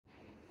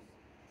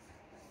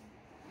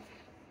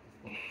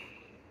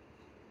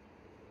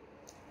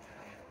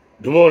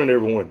Good morning,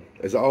 everyone.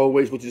 As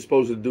always, what you're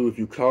supposed to do if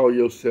you call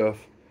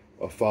yourself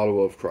a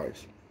follower of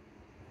Christ,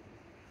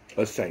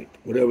 a saint,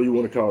 whatever you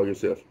want to call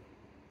yourself,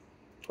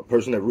 a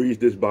person that reads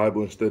this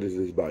Bible and studies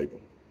this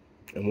Bible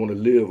and want to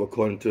live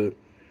according to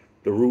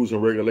the rules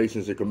and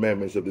regulations and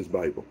commandments of this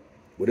Bible.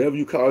 Whatever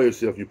you call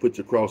yourself, you put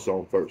your cross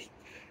on first.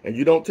 And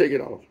you don't take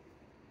it off.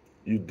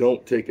 You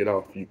don't take it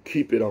off. You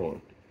keep it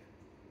on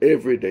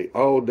every day,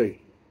 all day.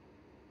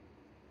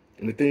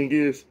 And the thing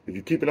is, if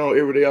you keep it on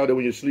every day, all day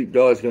when you sleep,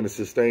 God's going to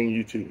sustain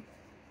you too.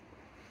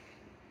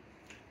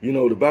 You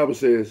know, the Bible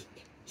says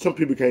some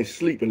people can't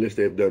sleep unless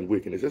they've done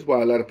wickedness. That's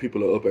why a lot of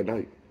people are up at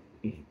night.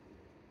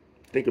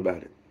 Think about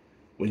it.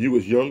 When you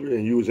was younger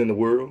and you was in the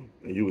world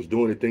and you was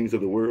doing the things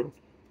of the world,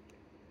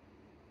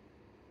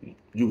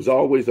 you was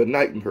always a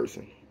night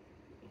person,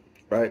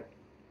 right?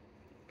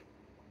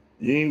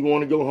 You didn't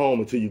want to go home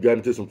until you got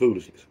into some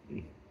foolishness.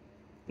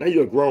 Now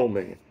you're a grown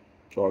man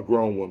or a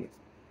grown woman.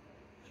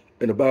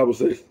 And the Bible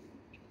says,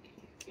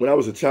 when I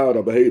was a child,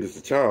 I behaved as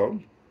a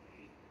child.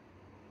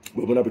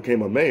 But when I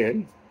became a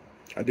man,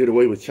 I did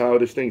away with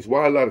childish things. Why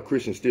are a lot of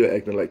Christians still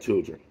acting like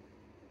children?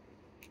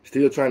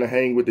 Still trying to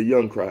hang with the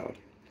young crowd.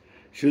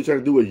 Still trying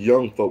to do what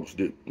young folks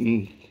do.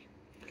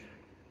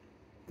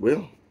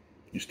 Well,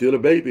 you're still a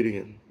baby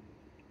then.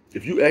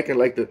 If you acting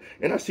like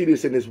and I see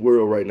this in this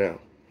world right now.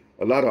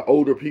 A lot of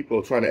older people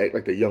are trying to act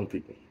like the young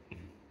people.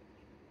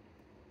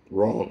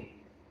 Wrong.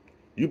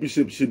 You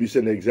should be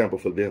setting an example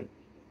for them.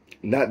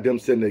 Not them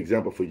setting an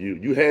example for you.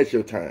 You had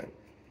your time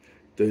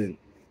to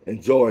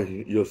enjoy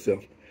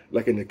yourself.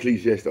 Like in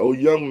Ecclesiastes, oh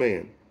young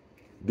man,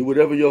 do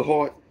whatever your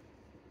heart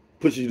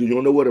pushes you to. You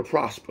don't know where to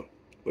prosper.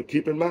 But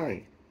keep in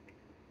mind,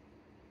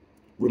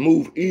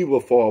 remove evil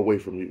far away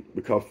from you.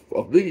 Because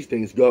of these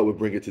things, God will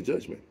bring it to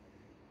judgment.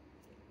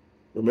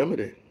 Remember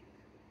that.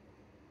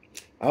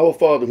 Our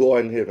Father who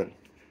art in heaven,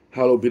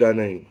 hallowed be thy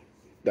name.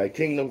 Thy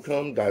kingdom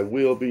come, thy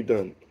will be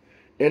done,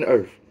 in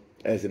earth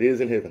as it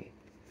is in heaven.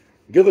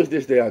 Give us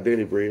this day our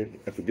daily bread,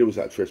 and forgive us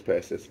our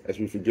trespasses, as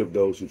we forgive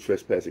those who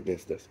trespass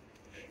against us.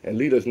 And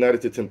lead us not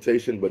into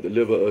temptation, but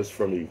deliver us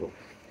from evil.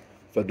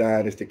 For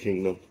thine is the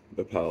kingdom,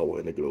 the power,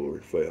 and the glory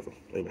forever.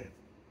 Amen.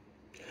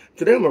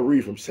 Today I'm going to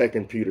read from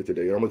 2 Peter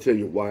today. I'm going to tell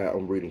you why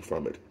I'm reading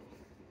from it.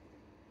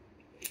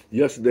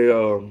 Yesterday,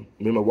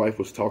 me and my wife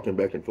was talking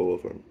back and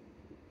forth,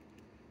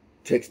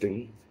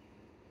 texting.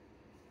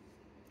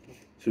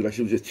 She was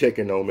just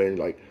checking on me. And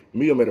like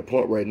me, I'm at a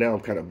point right now,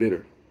 I'm kind of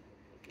bitter.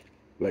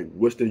 Like,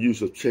 what's the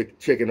use of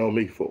checking on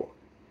me for?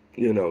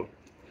 You know.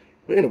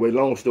 But anyway,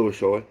 long story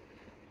short,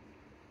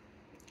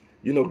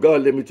 you know,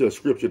 God led me to a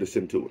scripture to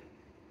send to it.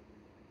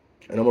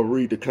 And I'm going to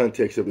read the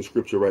context of the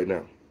scripture right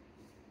now.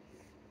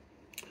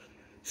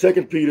 2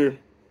 Peter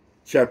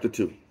chapter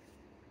 2.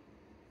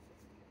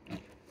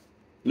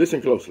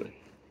 Listen closely.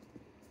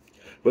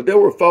 But there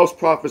were false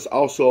prophets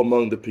also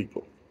among the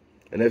people,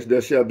 and as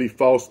there shall be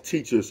false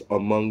teachers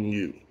among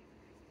you,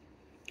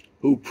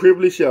 who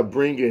privily shall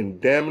bring in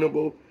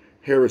damnable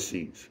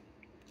heresies,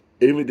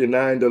 even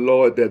denying the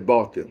Lord that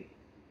bought them,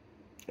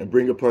 and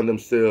bring upon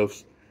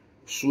themselves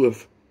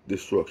swift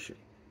destruction.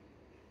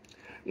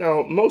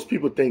 Now, most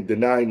people think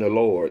denying the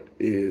Lord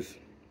is,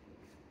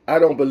 I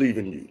don't believe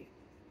in you.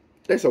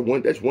 That's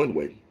one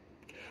way.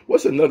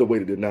 What's another way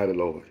to deny the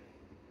Lord?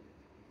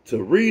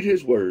 To read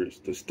his words,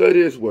 to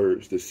study his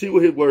words, to see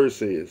what his word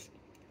says,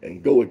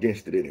 and go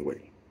against it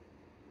anyway.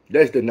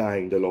 That's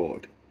denying the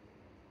Lord.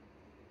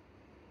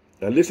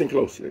 Now listen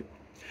closely.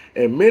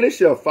 And many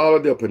shall follow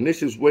their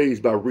pernicious ways,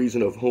 by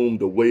reason of whom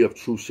the way of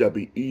truth shall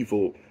be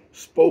evil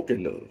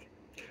spoken of.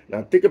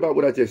 Now think about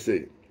what I just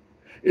said.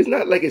 It's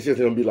not like it's just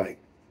going to be like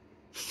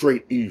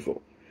straight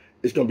evil.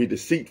 It's going to be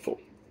deceitful.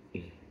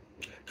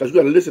 Because you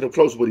got to listen to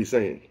close to what he's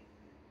saying.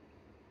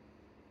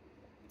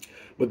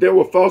 But there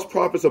were false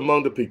prophets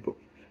among the people,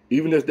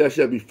 even as there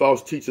shall be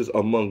false teachers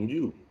among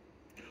you,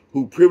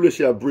 who privily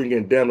shall bring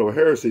in damnable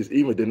heresies,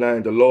 even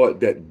denying the Lord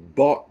that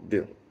bought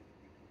them,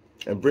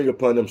 and bring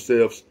upon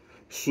themselves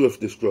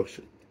swift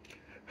destruction.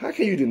 How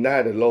can you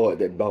deny the Lord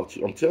that bought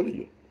you? I'm telling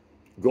you,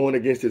 going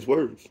against his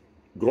words,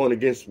 going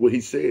against what he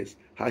says,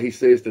 how he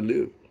says to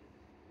live.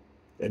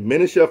 And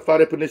many shall follow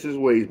their pernicious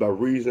ways, by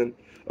reason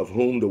of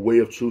whom the way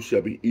of truth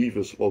shall be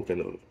evil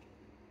spoken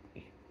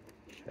of.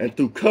 And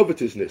through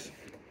covetousness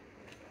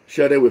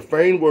shall they with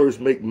feigned words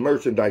make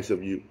merchandise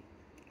of you,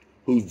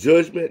 whose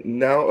judgment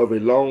now of a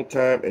long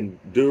time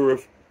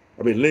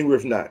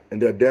lingereth not,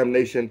 and their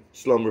damnation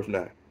slumbereth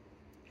not.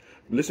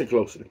 Listen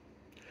closely.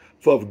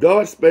 For if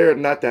God spared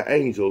not the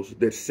angels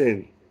that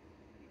sinned,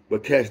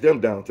 but cast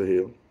them down to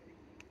hell,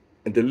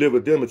 and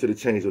delivered them into the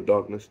chains of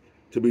darkness,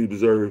 to be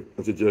reserved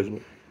unto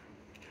judgment,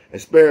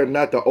 and spared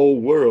not the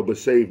old world, but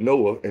saved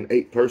Noah and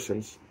 8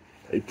 persons,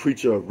 a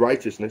preacher of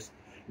righteousness,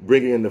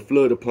 bringing in the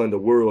flood upon the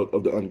world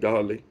of the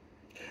ungodly,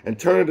 and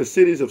turned the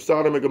cities of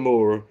Sodom and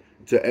Gomorrah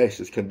to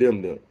ashes,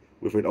 condemned them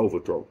with an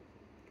overthrow,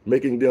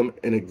 making them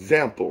an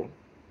example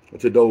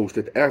to those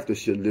that after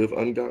should live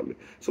ungodly.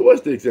 So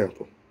what's the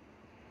example?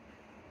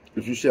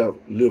 If you shall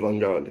live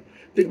ungodly.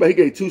 Think about, he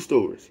gave 2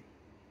 stories.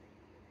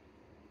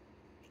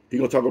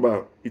 He's talking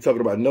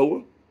about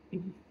Noah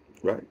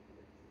right?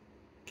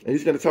 And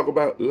he's going to talk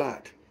about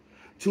Lot.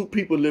 Two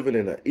people living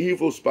in an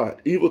evil spot,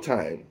 evil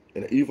time,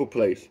 in an evil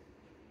place,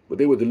 but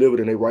they were delivered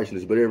in their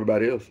righteousness, but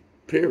everybody else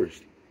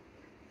perished.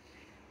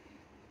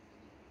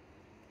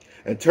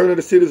 And turning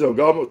the cities of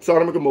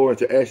Sodom and Gomorrah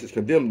into ashes,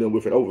 condemned them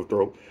with an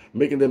overthrow,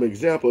 making them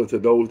example to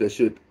those that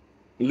should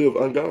live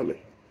ungodly,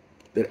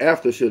 that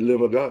after should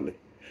live ungodly,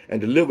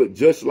 and delivered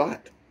just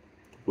Lot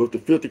with the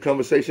filthy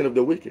conversation of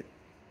the wicked.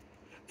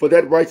 For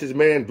that righteous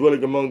man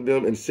dwelling among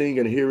them and seeing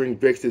and hearing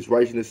vexed his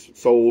righteous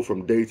soul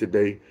from day to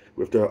day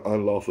with their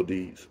unlawful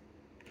deeds.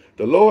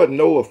 The Lord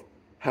knoweth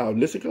how,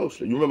 listen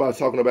closely. You remember I was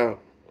talking about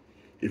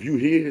if you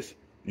his,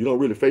 you don't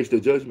really face the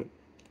judgment.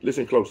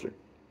 Listen closely.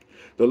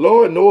 The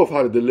Lord knoweth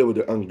how to deliver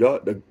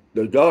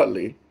the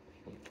godly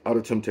out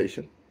of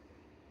temptation,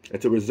 and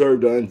to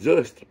reserve the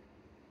unjust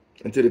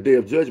until the day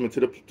of judgment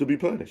to be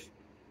punished.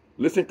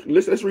 Listen,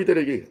 let's read that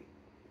again.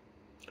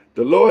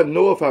 The Lord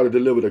knoweth how to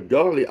deliver the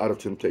godly out of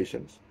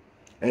temptations,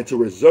 and to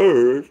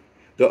reserve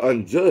the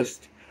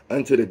unjust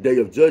unto the day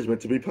of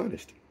judgment to be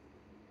punished.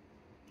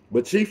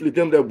 But chiefly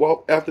them that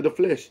walk after the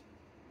flesh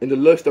in the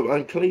lust of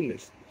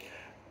uncleanness.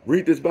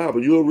 Read this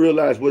Bible. You'll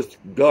realize what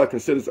God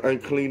considers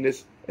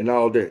uncleanness and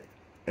all that.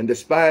 And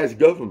despise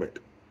government.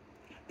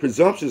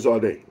 Presumptuous are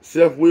they,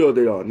 self-willed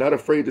they are, not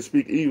afraid to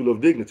speak evil of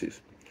dignities.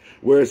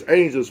 Whereas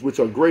angels, which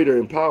are greater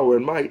in power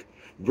and might,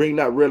 bring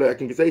not real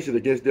accusations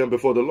against them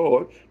before the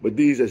Lord, but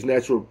these as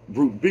natural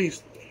brute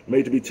beasts,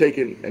 made to be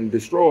taken and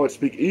destroyed,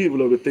 speak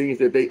evil of the things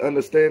that they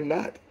understand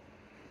not.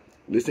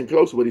 Listen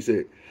close to what he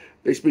said.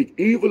 They speak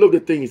evil of the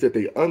things that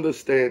they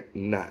understand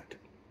not.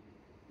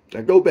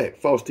 Now go back,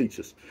 false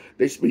teachers.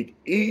 They speak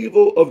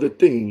evil of the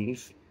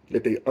things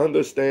that they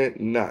understand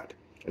not,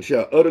 and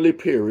shall utterly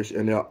perish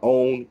in their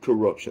own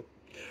corruption.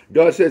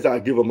 God says, I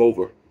give them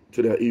over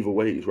to their evil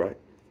ways, right?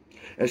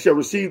 And shall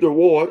receive the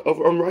reward of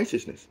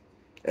unrighteousness,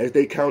 as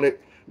they count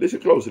it, listen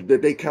closely,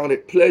 that they count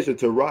it pleasure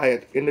to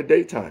riot in the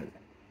daytime.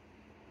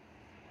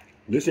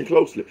 Listen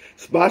closely.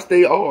 Spots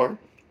they are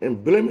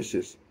and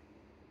blemishes,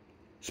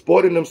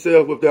 sporting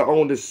themselves with their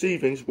own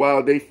deceivings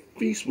while they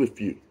feast with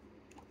you.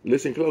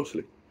 Listen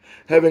closely.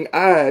 Having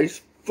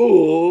eyes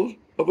full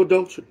of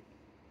adultery,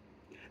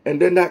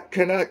 and then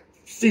cannot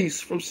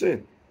cease from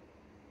sin,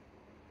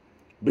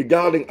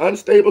 beguiling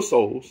unstable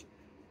souls,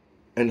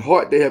 and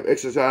heart they have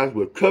exercised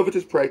with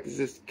covetous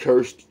practices,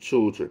 cursed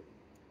children,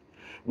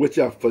 which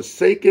are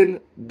forsaken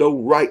the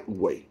right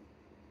way,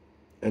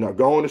 and are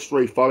gone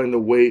astray, following the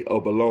way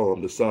of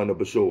Balaam, the son of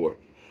Bashor,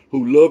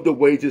 who loved the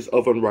wages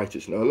of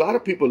unrighteousness. Now, a lot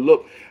of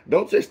people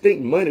don't just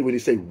think money when they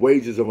say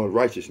wages of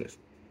unrighteousness.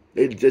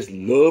 They just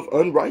love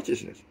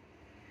unrighteousness,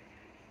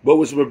 but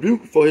was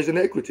rebuked for his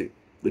iniquity.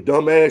 The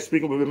dumb man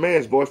speaking with a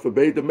man's voice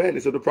forbade the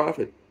madness of the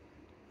prophet.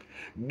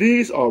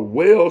 These are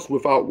wells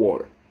without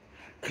water.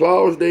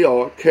 Clouds they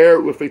are,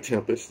 carried with a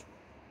tempest,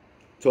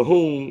 to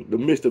whom the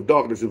mist of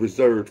darkness is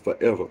reserved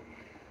forever.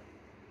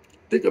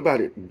 Think about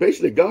it.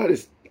 Basically, God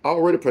is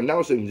already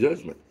pronouncing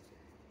judgment.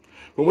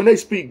 But when they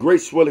speak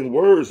great swelling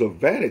words of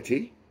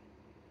vanity,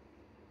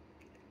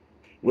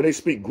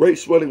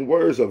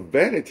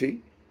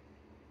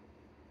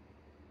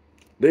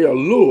 they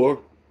allure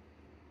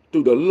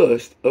through the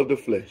lust of the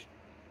flesh.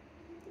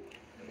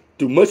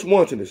 Through much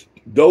wantonness,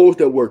 those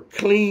that were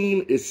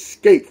clean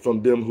escape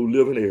from them who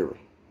live in error.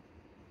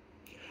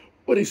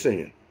 What he's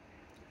saying?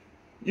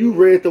 You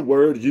read the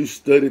word, you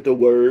studied the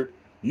word,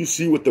 you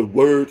see what the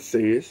word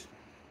says,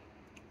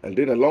 and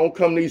then along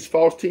come these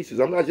false teachers.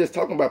 I'm not just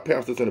talking about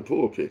pastors in the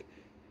pulpit.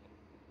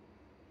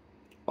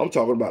 I'm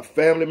talking about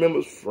family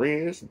members,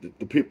 friends,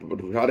 the people,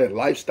 how their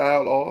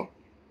lifestyle are.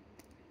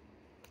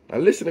 Now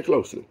listen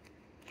closely.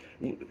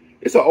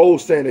 It's an old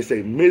saying, they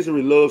say,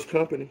 misery loves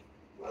company.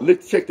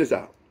 Let's check this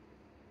out.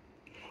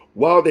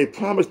 While they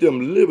promise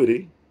them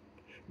liberty,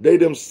 they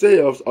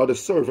themselves are the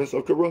servants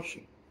of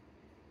corruption.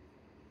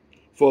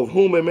 For of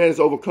whom a man is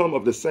overcome,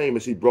 of the same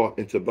is he brought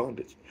into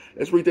bondage.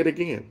 Let's read that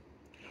again.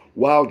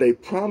 While they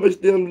promise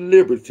them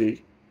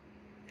liberty,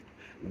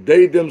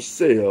 they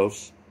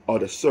themselves are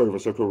the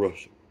servants of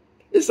corruption.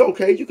 It's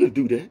okay, you can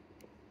do that.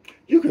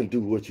 You can do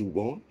what you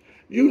want.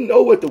 You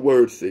know what the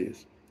word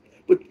says.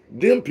 But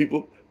them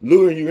people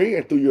luring you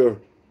in through your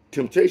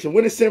temptation.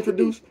 When is sin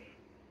produced?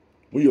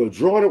 When you're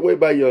drawn away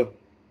by your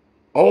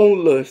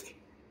own lust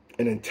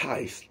and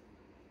enticed,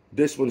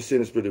 this when sin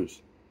is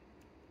produced.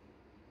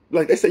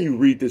 Like they say, you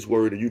read this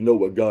word and you know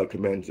what God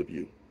commands of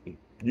you.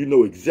 You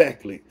know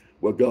exactly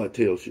what God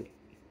tells you.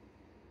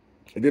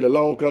 And then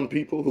along come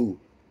people who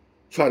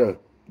try to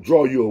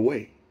draw you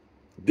away.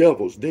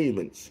 Devils,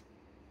 demons,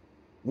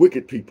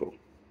 wicked people.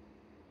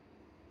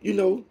 You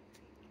know,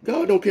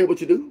 God don't care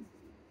what you do.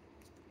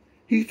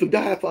 He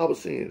died for our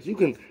sins. You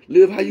can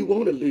live how you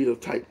want to live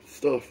type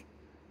stuff.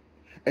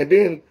 And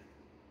then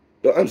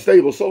the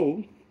unstable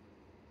soul,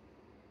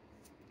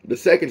 the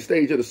second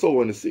stage of the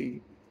soul and the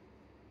seed.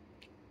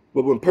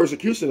 But when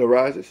persecution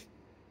arises,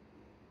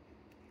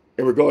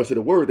 in regards to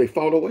the word, they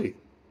fall away.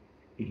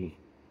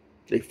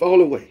 They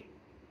fall away.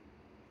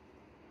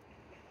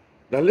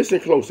 Now listen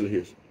closely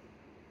here.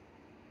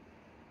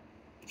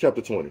 chapter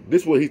 20.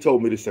 This is what he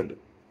told me to send it.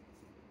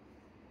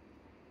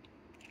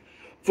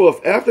 For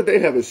if after they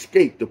have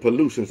escaped the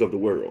pollutions of the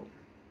world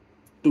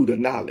through the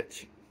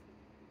knowledge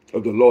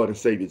of the Lord and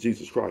Savior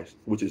Jesus Christ,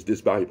 which is this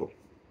Bible,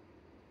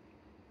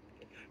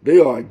 they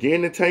are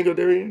again entangled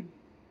therein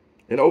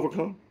and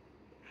overcome,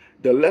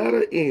 the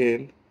latter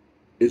end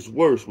is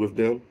worse with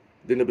them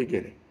than the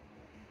beginning.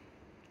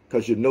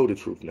 Because you know the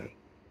truth now.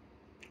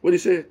 What he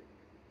said,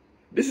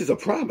 this is a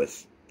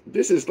promise.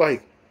 This is the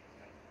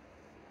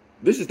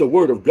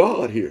word of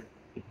God here.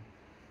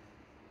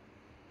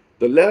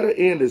 The latter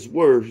end is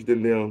worse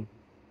than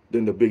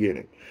the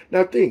beginning.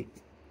 Now think,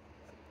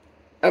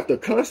 after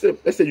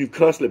let's say you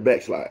constantly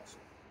backslides.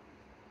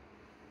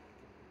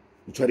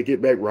 You try to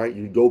get back right,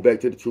 you go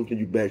back to the truth, and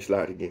you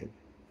backslide again.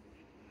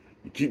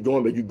 You keep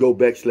going, but you go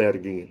backslide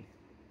again.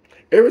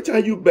 Every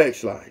time you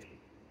backslide,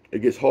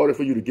 it gets harder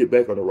for you to get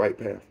back on the right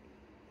path.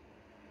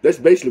 That's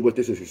basically what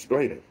this is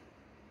explaining.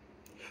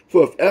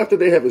 For if after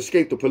they have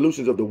escaped the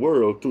pollutions of the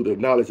world through the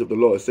knowledge of the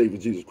Lord and Savior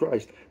Jesus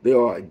Christ, they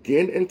are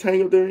again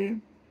entangled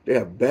therein, they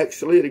have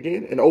backslid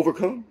again and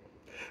overcome,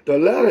 the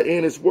latter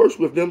end is worse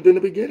with them than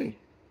the beginning.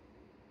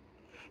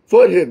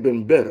 For it had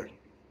been better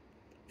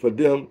for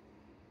them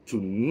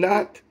to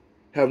not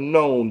have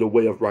known the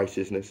way of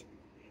righteousness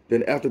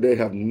than after they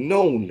have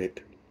known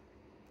it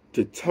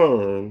to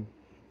turn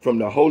from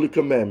the holy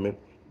commandment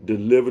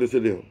delivered to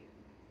them.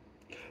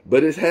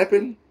 But it's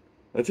happened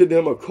unto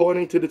them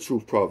according to the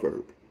truth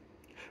proverb.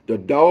 The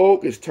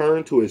dog is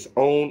turned to its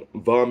own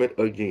vomit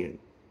again,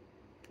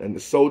 and the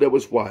soul that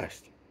was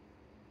washed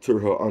to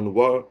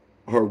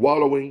her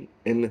wallowing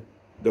in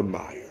the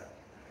mire.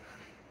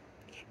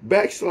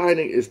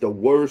 Backsliding is the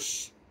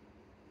worst,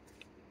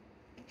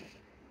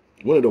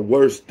 one of the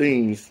worst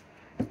things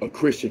a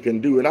Christian can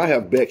do. And I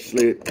have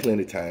backslid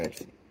plenty of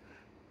times.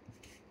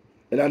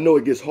 And I know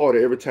it gets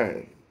harder every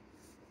time.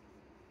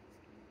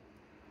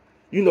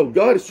 You know,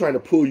 God is trying to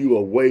pull you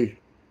away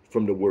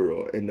from the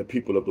world and the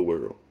people of the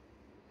world.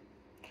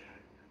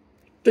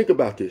 Think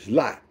about this.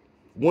 Lot,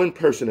 one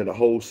person in the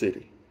whole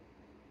city.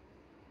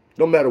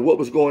 No matter what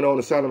was going on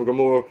in Sodom and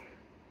Gomorrah,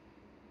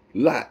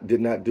 Lot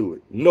did not do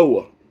it.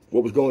 Noah,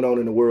 what was going on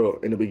in the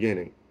world in the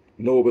beginning.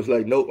 Noah was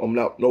like, nope, I'm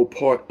not no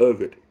part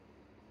of it.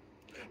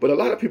 But a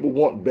lot of people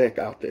want back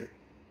out there.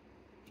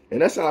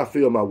 And that's how I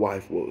feel my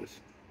wife was.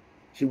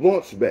 She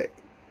wants back.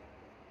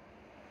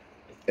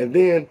 And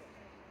then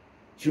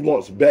she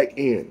wants back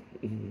in.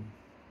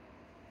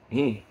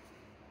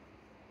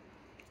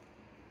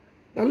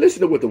 Now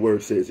listen to what the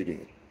word says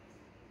again.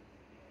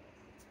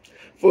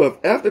 For if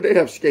after they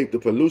have escaped the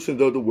pollutions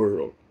of the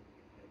world,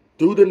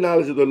 through the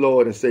knowledge of the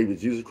Lord and Savior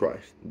Jesus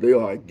Christ, they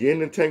are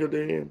again entangled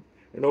therein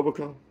and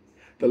overcome,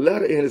 the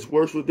latter end is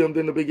worse with them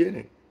than the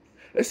beginning.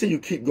 Let's say you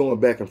keep going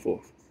back and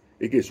forth.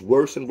 It gets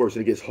worse and worse,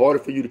 and it gets harder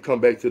for you to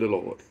come back to the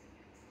Lord.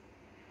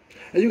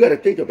 And you got to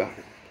think about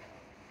it.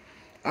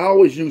 I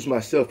always use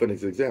myself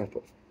as an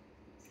example.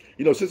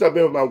 You know, since I've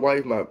been with my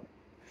wife,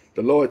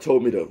 the Lord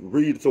told me to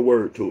read the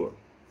word to her.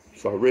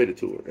 So I read it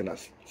to her, and I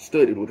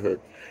studied with her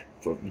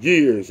for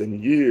years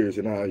and years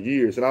and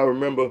years. And I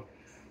remember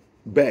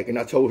back, and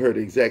I told her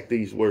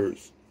these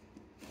words.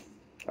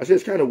 I said,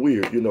 it's kind of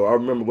weird. You know, I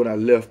remember when I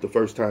left the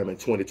first time in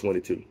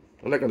 2022.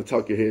 I'm not going to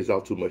talk your heads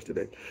out too much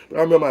today. But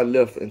I remember I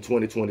left in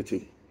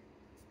 2022.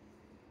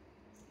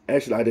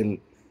 Actually, I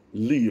didn't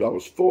leave. I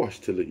was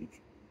forced to leave.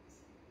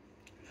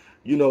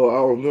 You know,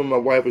 I remember my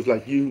wife was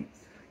like, I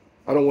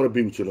don't want to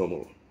be with you no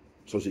more.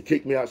 So she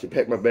kicked me out. She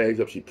packed my bags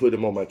up. She put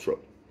them on my truck.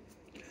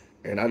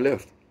 And I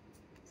left.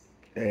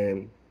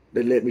 And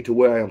they led me to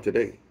where I am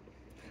today.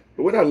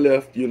 But when I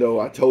left, you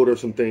know, I told her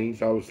some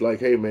things. I was like,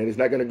 hey, man, it's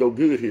not going to go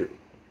good here.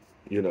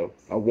 You know,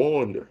 I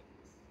warned her.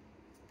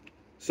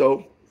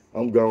 So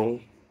I'm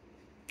gone.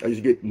 I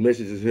used to get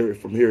messages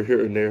from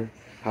here, and there,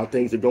 how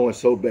things are going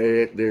so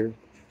bad there.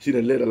 She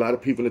done let a lot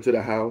of people into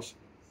the house,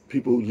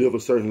 people who live a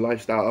certain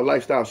lifestyle, a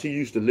lifestyle she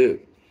used to live.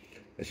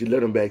 And she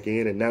let them back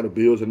in, and now the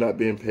bills are not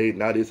being paid.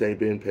 Now this ain't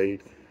being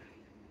paid,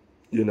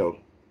 you know.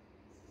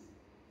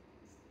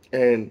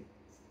 And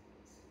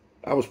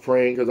I was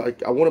praying because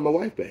I wanted my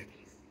wife back.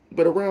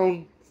 But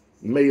around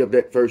May of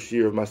that first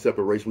year of my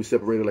separation, we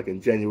separated like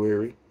in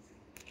January.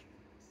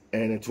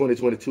 And in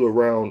 2022,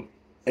 around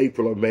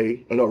April or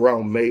May,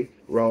 around May,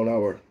 around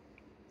our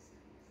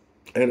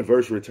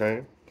anniversary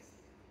time,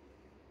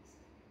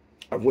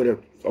 I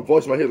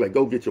voiced my head like,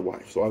 go get your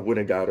wife. So I went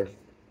and got her.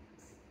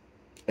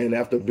 And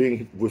after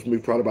being with me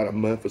probably about a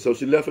month or so,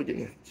 she left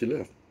again. She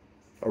left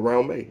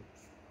around May.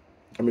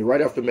 I mean, right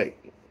after May.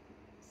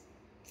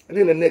 And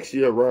then the next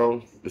year,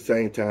 around the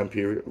same time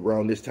period,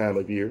 around this time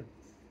of year,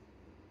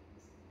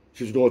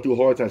 she was going through a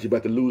hard time. She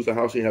about to lose the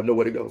house. She didn't have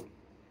nowhere to go.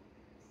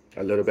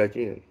 I let her back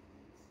in.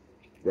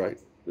 Right?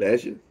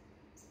 Last year.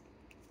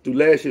 Through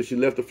last year, she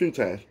left a few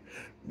times.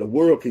 The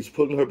world keeps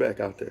pulling her back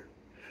out there.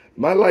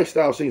 My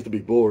lifestyle seems to be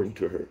boring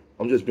to her.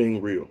 I'm just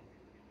being real.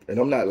 And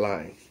I'm not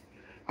lying.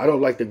 I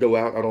don't like to go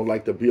out. I don't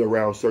like to be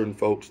around certain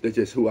folks. That's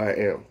just who I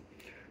am.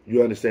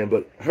 You understand?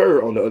 But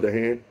her, on the other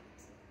hand,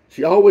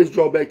 she always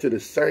draw back to the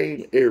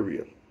same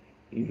area.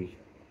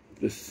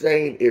 The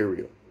same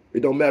area.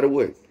 It don't matter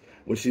what.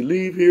 When she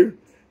leave here,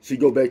 she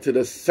go back to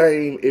the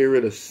same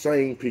area, the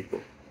same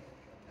people.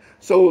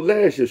 So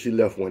last year she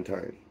left one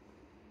time,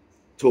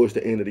 towards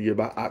the end of the year,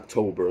 by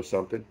October or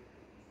something.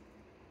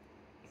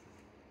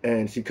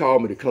 And she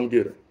called me to come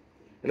get her.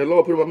 And the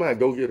Lord put in my mind,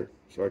 go get her.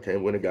 So I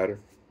came, went and got her.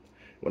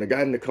 When I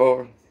got in the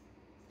car,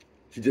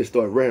 she just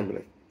started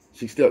rambling.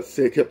 She kept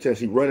saying,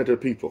 she running to the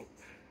people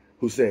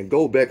who saying,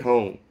 go back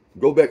home.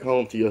 Go back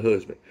home to your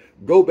husband.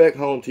 Go back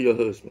home to your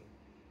husband.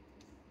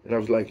 And I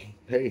was like,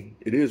 hey,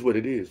 it is what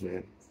it is,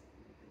 man.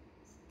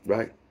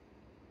 Right?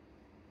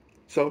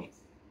 So,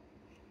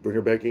 bring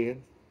her back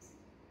in.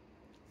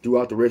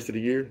 Throughout the rest of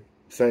the year,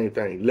 same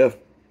thing. Left,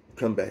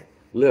 come back.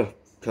 Left,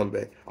 come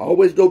back. I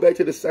always go back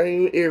to the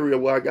same area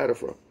where I got her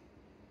from.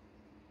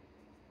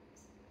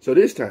 So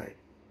this time,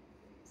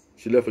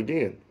 she left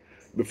again.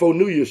 Before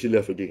New Year, she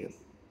left again.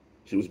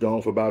 She was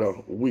gone for about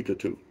a week or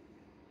two.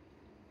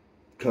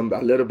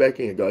 I let her back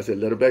in. God said,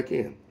 let her back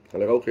in.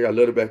 I'm like, okay, I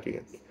let her back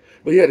in.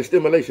 But he had a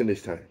stimulation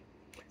this time.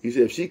 He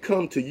said, if she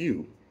come to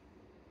you,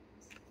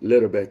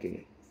 let her back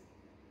in.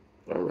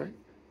 All right.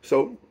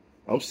 So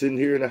I'm sitting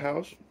here in the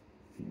house,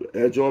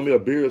 enjoying me a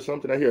beer or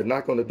something. I hear a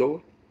knock on the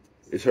door.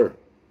 It's her.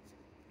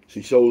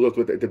 She shows up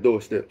at the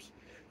doorsteps.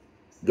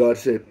 God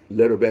said,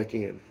 let her back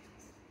in.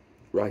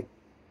 Right.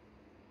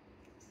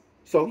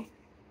 So,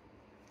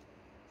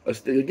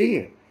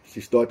 again,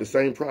 she started the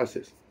same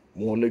process.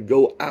 Wanting to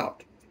go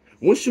out.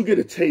 Once you get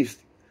a taste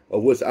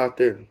of what's out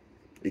there,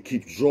 it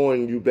keeps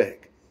drawing you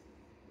back.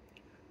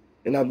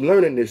 And I'm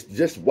learning this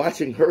just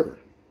watching her.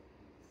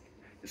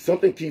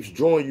 Something keeps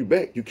drawing you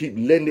back. You keep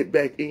letting it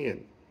back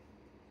in.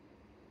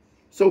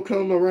 So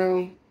come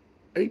around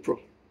April.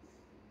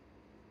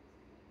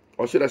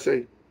 Or should I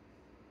say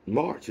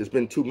March. It's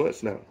been 2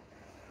 months now.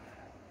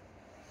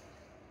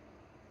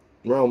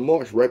 Around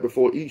March, right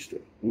before Easter,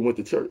 we went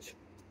to church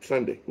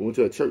Sunday. We went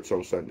to a church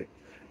on Sunday.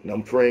 And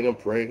I'm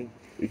praying.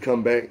 We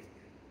come back.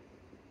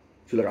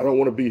 She's like, I don't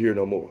want to be here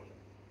no more.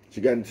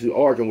 She got into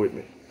arguing with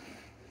me.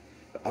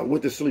 I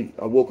went to sleep.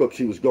 I woke up.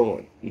 She was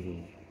gone.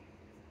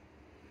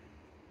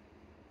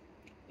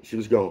 She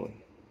was gone.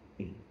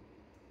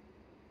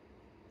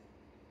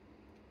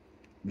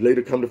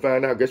 Later, come to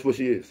find out, guess what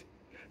she is?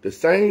 The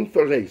same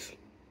place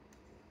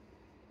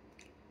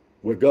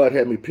where God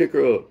had me pick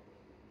her up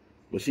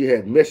when she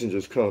had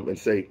messengers come and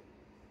say,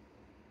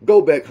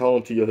 go back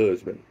home to your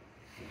husband.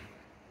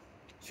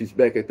 She's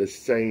back at the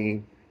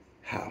same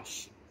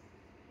house.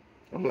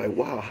 I'm like,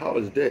 wow, how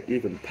is that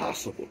even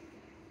possible?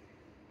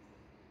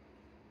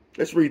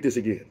 Let's read this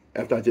again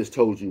after I just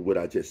told you what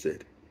I just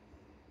said.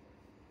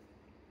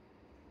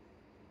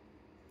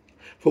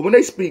 For when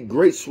they speak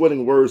great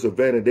swelling words of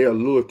vanity, they are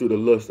lured through the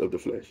lust of the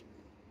flesh.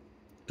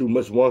 Through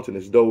much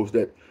wantonness, those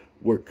that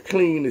were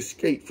clean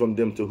escape from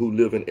them to who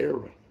live in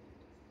error.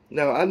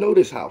 Now, I know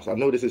this house. I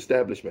know this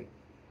establishment.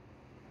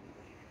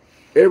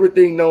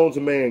 Everything known to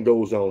man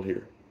goes on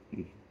here.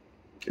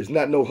 It's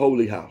not no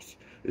holy house.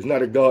 It's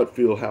not a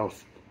God-filled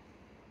house.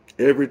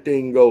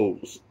 Everything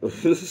goes.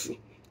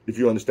 If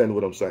you understand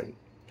what I'm saying.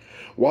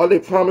 While they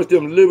promise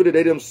them liberty,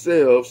 they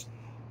themselves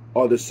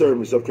are the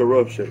servants of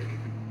corruption.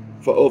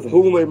 For of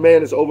whom a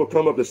man is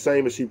overcome, of the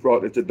same as he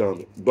brought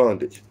into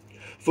bondage.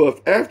 For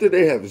if after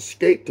they have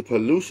escaped the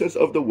pollutions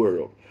of the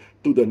world,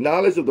 through the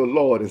knowledge of the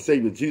Lord and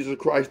Savior Jesus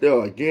Christ, they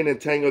are again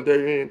entangled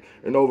therein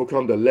and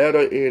overcome, the latter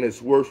end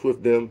is worse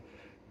with them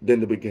than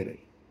the beginning.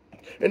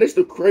 And it's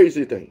the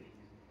crazy thing.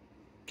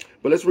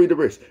 But let's read the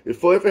rest.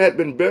 For if it had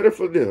been better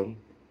for them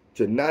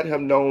to not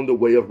have known the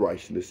way of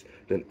righteousness,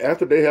 than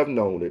after they have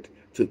known it,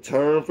 to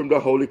turn from the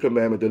holy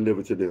commandment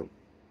delivered to them.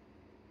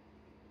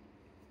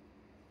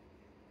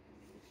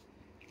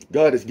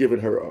 God has given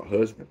her a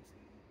husband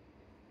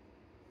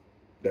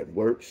that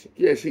works.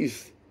 Yes,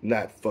 he's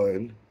not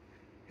fun.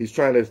 He's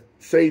trying to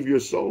save your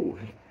soul.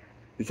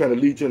 He's trying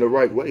to lead you in the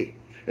right way.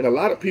 And a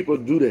lot of people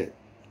do that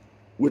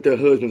with their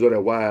husbands or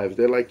their wives.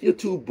 They're like, you're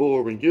too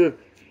boring.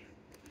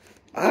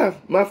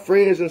 My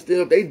friends and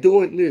stuff, they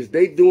doing this,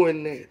 they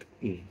doing that.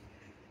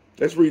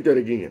 Let's read that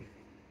again.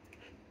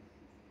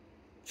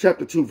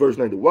 Chapter 2, verse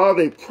 90. While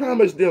they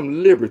promise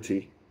them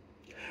liberty,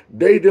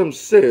 they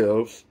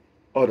themselves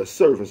are the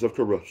servants of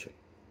corruption.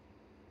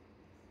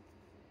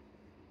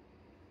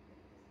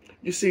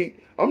 You see,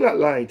 I'm not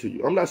lying to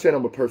you. I'm not saying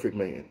I'm a perfect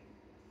man.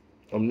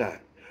 I'm not.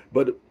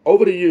 But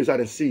over the years, I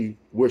didn't see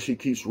where she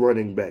keeps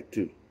running back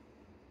to.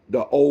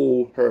 The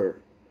old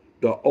her.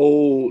 The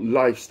old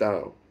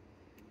lifestyle.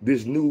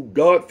 This new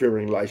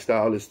God-fearing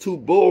lifestyle is too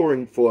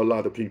boring for a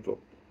lot of people.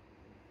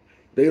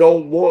 They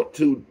don't want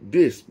to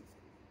this.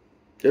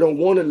 They don't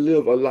want to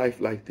live a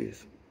life like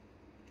this.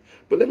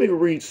 But let me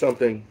read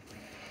something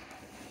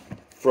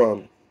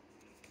from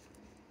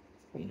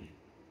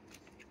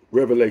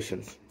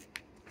Revelations.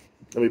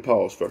 Let me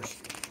pause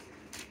first.